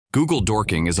Google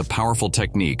dorking is a powerful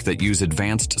technique that uses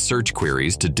advanced search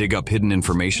queries to dig up hidden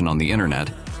information on the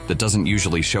internet that doesn't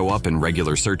usually show up in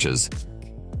regular searches.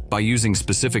 By using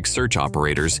specific search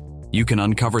operators, you can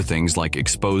uncover things like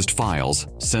exposed files,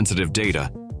 sensitive data,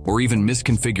 or even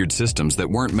misconfigured systems that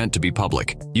weren't meant to be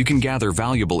public. You can gather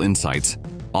valuable insights,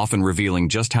 often revealing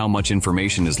just how much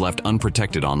information is left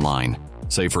unprotected online.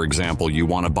 Say, for example, you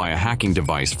want to buy a hacking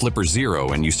device, Flipper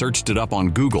Zero, and you searched it up on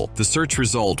Google. The search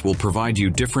result will provide you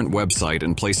different websites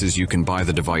and places you can buy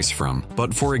the device from.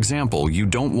 But for example, you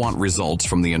don't want results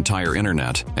from the entire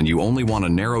internet, and you only want to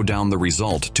narrow down the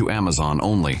result to Amazon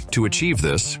only. To achieve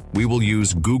this, we will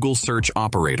use Google search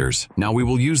operators. Now we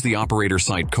will use the operator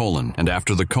site colon, and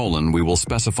after the colon, we will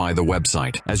specify the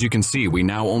website. As you can see, we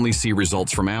now only see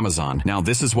results from Amazon. Now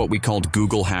this is what we called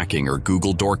Google hacking or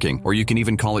Google dorking, or you can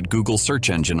even call it Google search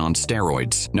engine on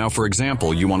steroids. Now, for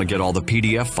example, you want to get all the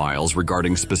PDF files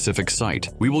regarding specific site.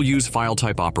 We will use file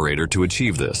type operator to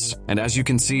achieve this. And as you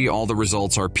can see, all the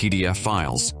results are PDF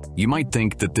files. You might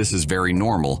think that this is very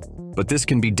normal, but this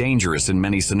can be dangerous in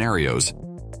many scenarios.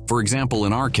 For example,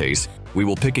 in our case, we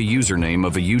will pick a username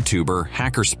of a YouTuber,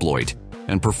 Hackitron,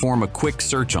 and perform a quick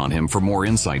search on him for more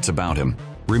insights about him.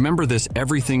 Remember this,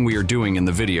 everything we are doing in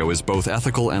the video is both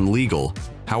ethical and legal.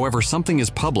 However, something is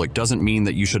public doesn't mean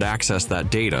that you should access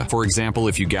that data. For example,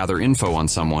 if you gather info on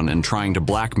someone and trying to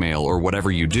blackmail or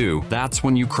whatever you do, that's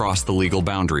when you cross the legal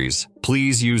boundaries.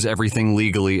 Please use everything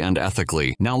legally and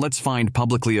ethically. Now let's find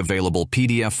publicly available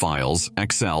PDF files,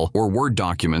 Excel, or Word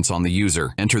documents on the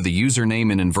user. Enter the username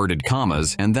in inverted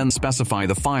commas and then specify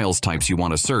the files types you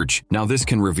want to search. Now this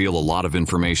can reveal a lot of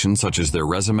information such as their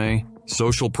resume,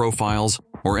 social profiles,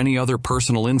 or any other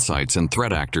personal insights, and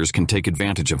threat actors can take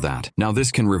advantage of that. Now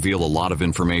this can reveal a lot of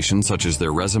information such as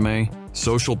their resume,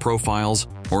 social profiles,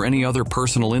 or any other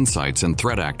personal insights, and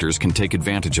threat actors can take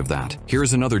advantage of that.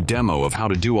 Here's another demo of how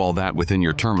to do all that within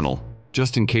your terminal,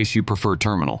 just in case you prefer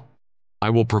terminal. I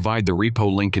will provide the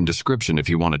repo link in description if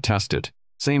you want to test it.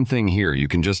 Same thing here, you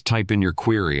can just type in your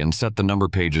query and set the number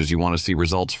pages you want to see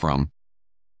results from.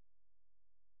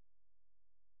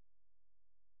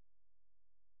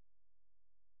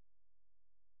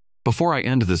 Before I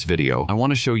end this video, I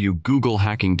want to show you Google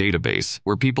Hacking Database,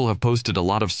 where people have posted a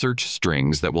lot of search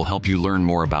strings that will help you learn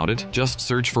more about it. Just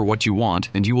search for what you want,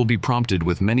 and you will be prompted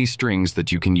with many strings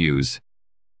that you can use.